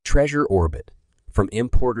Treasure Orbit. From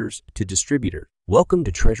importers to distributors. Welcome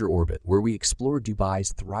to Treasure Orbit, where we explore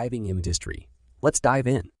Dubai's thriving industry. Let's dive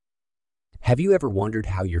in. Have you ever wondered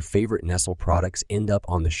how your favorite Nestle products end up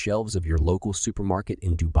on the shelves of your local supermarket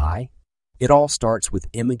in Dubai? It all starts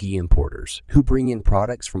with FMCG importers, who bring in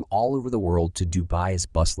products from all over the world to Dubai's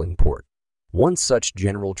bustling port. One such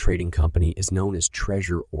general trading company is known as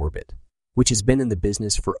Treasure Orbit, which has been in the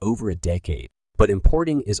business for over a decade. But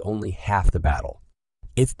importing is only half the battle.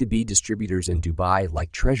 FMCG distributors in Dubai,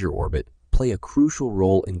 like Treasure Orbit, play a crucial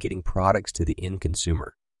role in getting products to the end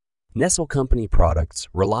consumer. Nestle company products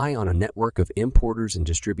rely on a network of importers and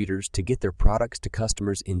distributors to get their products to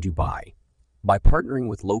customers in Dubai. By partnering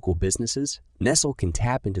with local businesses, Nestle can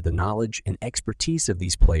tap into the knowledge and expertise of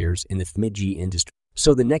these players in the FMCG industry.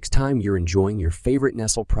 So the next time you're enjoying your favorite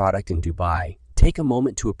Nestle product in Dubai, take a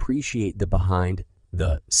moment to appreciate the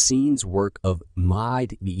behind-the-scenes work of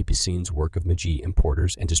FMCG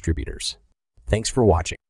importers and distributors. Thanks for watching.